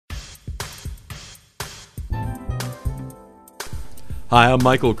Hi, I'm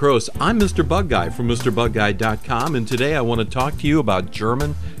Michael Kroos. I'm Mr. Bug Guy from MrBugGuy.com, and today I want to talk to you about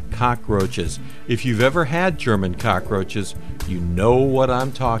German cockroaches. If you've ever had German cockroaches, you know what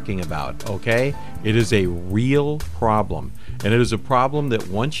I'm talking about, okay? It is a real problem, and it is a problem that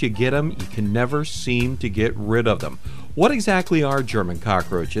once you get them, you can never seem to get rid of them. What exactly are German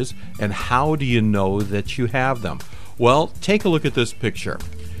cockroaches, and how do you know that you have them? Well, take a look at this picture.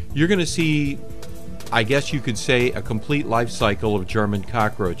 You're going to see, I guess you could say, a complete life cycle of German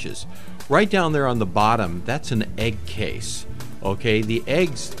cockroaches. Right down there on the bottom, that's an egg case. Okay, the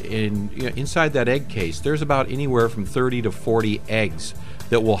eggs inside that egg case, there's about anywhere from 30 to 40 eggs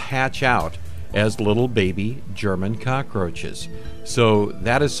that will hatch out as little baby German cockroaches. So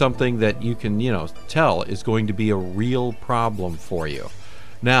that is something that you can, tell is going to be a real problem for you.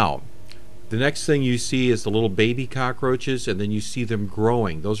 Now, the next thing you see is the little baby cockroaches, and then you see them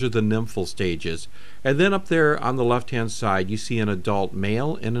growing. Those are the nymphal stages. And then up there on the left-hand side, you see an adult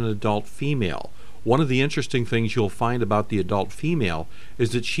male and an adult female. One of the interesting things you'll find about the adult female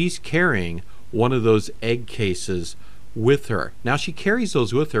is that she's carrying one of those egg cases with her. Now, she carries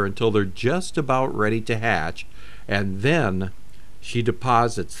those with her until they're just about ready to hatch, and then she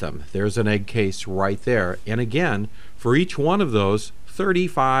deposits them. There's an egg case right there. And again, for each one of those,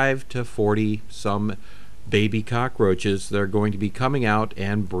 35 to 40 some baby cockroaches that are going to be coming out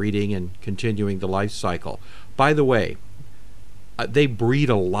and breeding and continuing the life cycle. By the way, they breed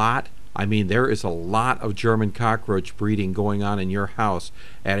a lot. I mean, there is a lot of German cockroach breeding going on in your house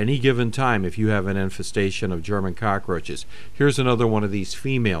at any given time if you have an infestation of German cockroaches. Here's another one of these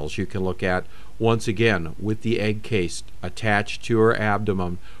females you can look at, once again with the egg case attached to her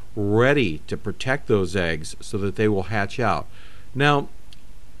abdomen, ready to protect those eggs so that they will hatch out. Now,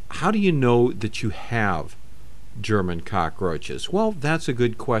 how do you know that you have German cockroaches? Well, that's a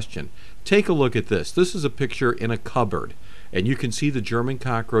good question. Take a look at this. This is a picture in a cupboard, and you can see the German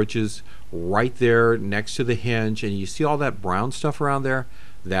cockroaches right there next to the hinge, and you see all that brown stuff around there?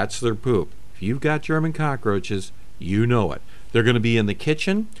 That's their poop. If you've got German cockroaches, you know it. They're going to be in the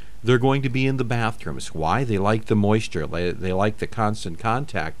kitchen. They're going to be in the bathrooms. Why? They like the moisture. They like the constant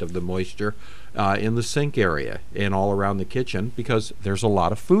contact of the moisture in the sink area and all around the kitchen, because there's a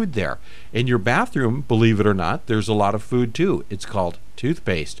lot of food there. In your bathroom, believe it or not, there's a lot of food too. It's called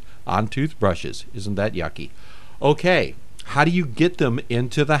toothpaste on toothbrushes. Isn't that yucky? Okay, how do you get them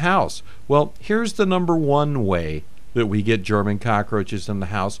into the house? Well, here's the number one way that we get German cockroaches in the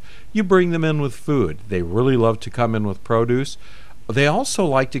house. You bring them in with food. They really love to come in with produce. They also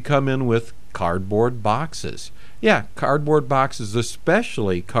like to come in with cardboard boxes. Yeah, cardboard boxes,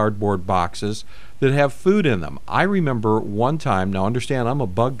 especially cardboard boxes that have food in them. I remember one time, now understand I'm a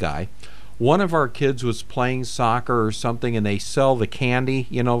bug guy, one of our kids was playing soccer or something, and they sell the candy,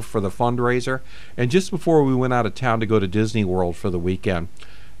 for the fundraiser. And just before we went out of town to go to Disney World for the weekend,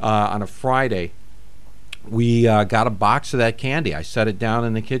 on a Friday, we got a box of that candy. I set it down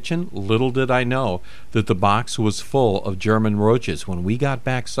in the kitchen. Little did I know that the box was full of German roaches. When we got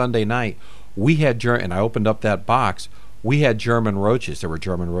back Sunday night, we had and I opened up that box. We had German roaches. There were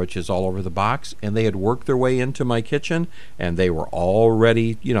German roaches all over the box, and they had worked their way into my kitchen, and they were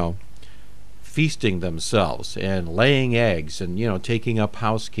already, feasting themselves and laying eggs and, taking up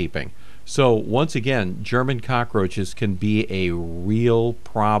housekeeping. So once again, German cockroaches can be a real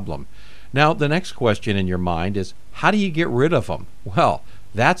problem. Now, the next question in your mind is, how do you get rid of them? Well,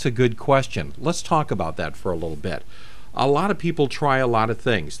 that's a good question. Let's talk about that for a little bit. A lot of people try a lot of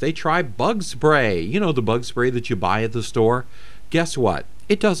things. They try bug spray. You know, the bug spray that you buy at the store? Guess what?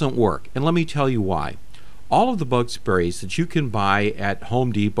 It doesn't work, and let me tell you why. All of the bug sprays that you can buy at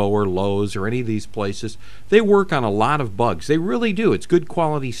Home Depot or Lowe's or any of these places, they work on a lot of bugs. They really do. It's good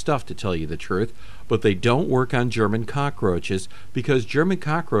quality stuff, to tell you the truth. But they don't work on German cockroaches because German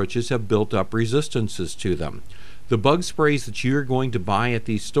cockroaches have built up resistances to them. The bug sprays that you're going to buy at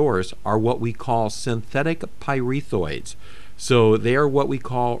these stores are what we call synthetic pyrethroids. So they are what we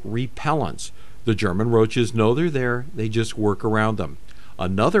call repellents. The German roaches know they're there. They just work around them.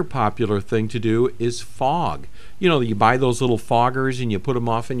 Another popular thing to do is fog. You buy those little foggers and you put them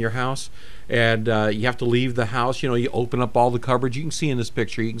off in your house, and you have to leave the house. You open up all the cupboards. You can see in this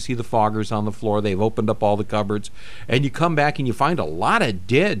picture, you can see the foggers on the floor. They've opened up all the cupboards, and you come back and you find a lot of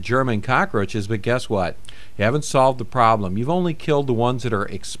dead German cockroaches, but guess what? You haven't solved the problem. You've only killed the ones that are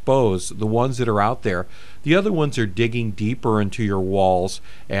exposed, the ones that are out there. The other ones are digging deeper into your walls,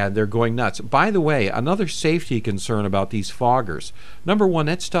 and they're going nuts. By the way, another safety concern about these foggers. Number one,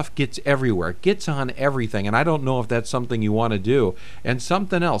 that stuff gets everywhere. It gets on everything, and I don't know if that's something you want to do. And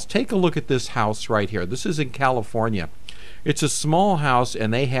something else, take a look at this house right here. This is in California. It's a small house,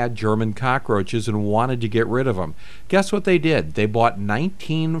 and they had German cockroaches and wanted to get rid of them. Guess what they did? They bought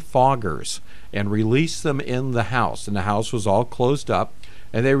 19 foggers and released them in the house, and the house was all closed up.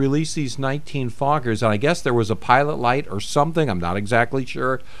 And they released these 19 foggers, and I guess there was a pilot light or something, I'm not exactly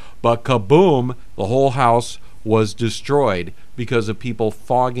sure, but kaboom, the whole house was destroyed because of people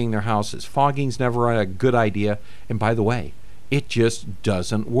fogging their houses. Fogging's never a good idea, and by the way, it just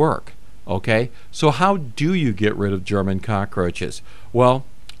doesn't work, okay? So how do you get rid of German cockroaches? Well,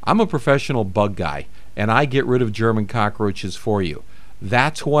 I'm a professional bug guy, and I get rid of German cockroaches for you.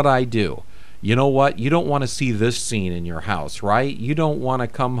 That's what I do. You know what? You don't want to see this scene in your house, right? You don't want to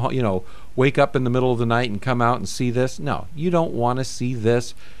come, wake up in the middle of the night and come out and see this. No, you don't want to see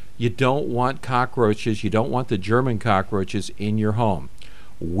this. You don't want cockroaches. You don't want the German cockroaches in your home.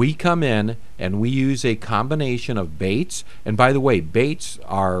 We come in and we use a combination of baits. And by the way, baits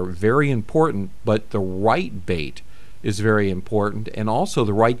are very important, but the right bait is very important, and also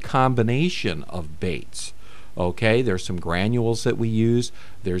the right combination of baits. Okay, there's some granules that we use,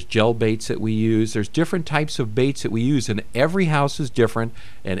 there's gel baits that we use, there's different types of baits that we use, and every house is different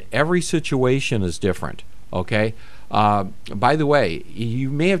and every situation is different. Okay, by the way, you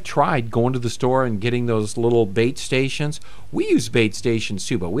may have tried going to the store and getting those little bait stations. We use bait stations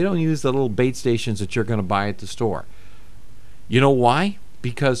too, but we don't use the little bait stations that you're going to buy at the store. You know why?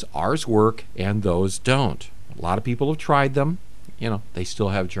 Because ours work and those don't. A lot of people have tried them. They still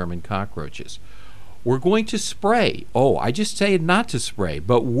have German cockroaches. We're going to spray. Oh, I just said not to spray,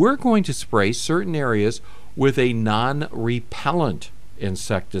 but we're going to spray certain areas with a non-repellent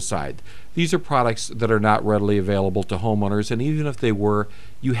insecticide. These are products that are not readily available to homeowners, and even if they were,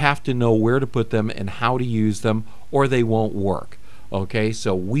 you have to know where to put them and how to use them, or they won't work. Okay,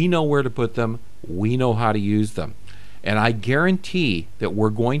 so we know where to put them, we know how to use them. And I guarantee that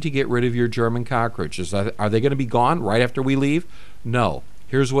we're going to get rid of your German cockroaches. Are they going to be gone right after we leave? No.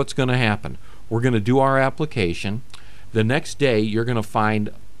 Here's what's going to happen. We're going to do our application. The next day, you're going to find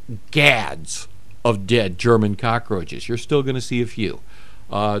gads of dead German cockroaches. You're still going to see a few.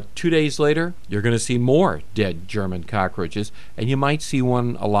 2 days later, you're going to see more dead German cockroaches, and you might see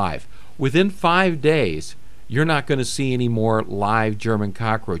one alive. Within 5 days, you're not going to see any more live German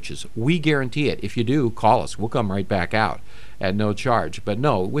cockroaches. We guarantee it. If you do, call us. We'll come right back out at no charge. But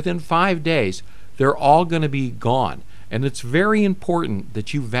no, within 5 days, they're all going to be gone. And it's very important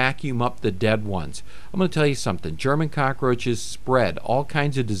that you vacuum up the dead ones. I'm going to tell you something. German cockroaches spread all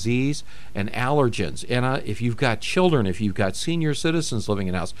kinds of disease and allergens. And if you've got children, if you've got senior citizens living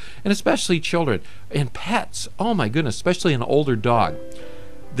in a house, and especially children and pets, oh my goodness, especially an older dog,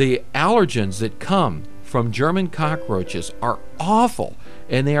 the allergens that come from German cockroaches are awful,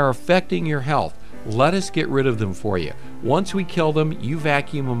 and they are affecting your health. Let us get rid of them for you. Once we kill them, you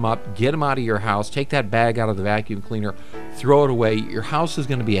vacuum them up, get them out of your house, take that bag out of the vacuum cleaner, throw it away. Your house is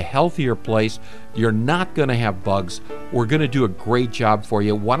going to be a healthier place. You're not going to have bugs. We're going to do a great job for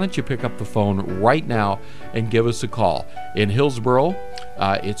you. Why don't you pick up the phone right now and give us a call? In Hillsborough,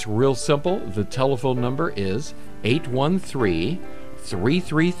 it's real simple. The telephone number is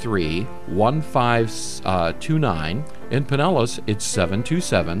 813-333-1529. In Pinellas, it's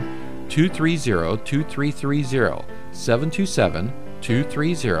 727-230-2330.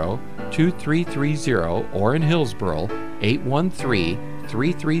 727-230-2330, or in Hillsborough,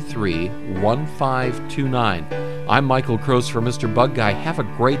 813-333-1529. I'm Michael Croce for Mr. Bug Guy. Have a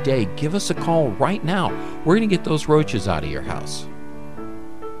great day. Give us a call right now. We're going to get those roaches out of your house.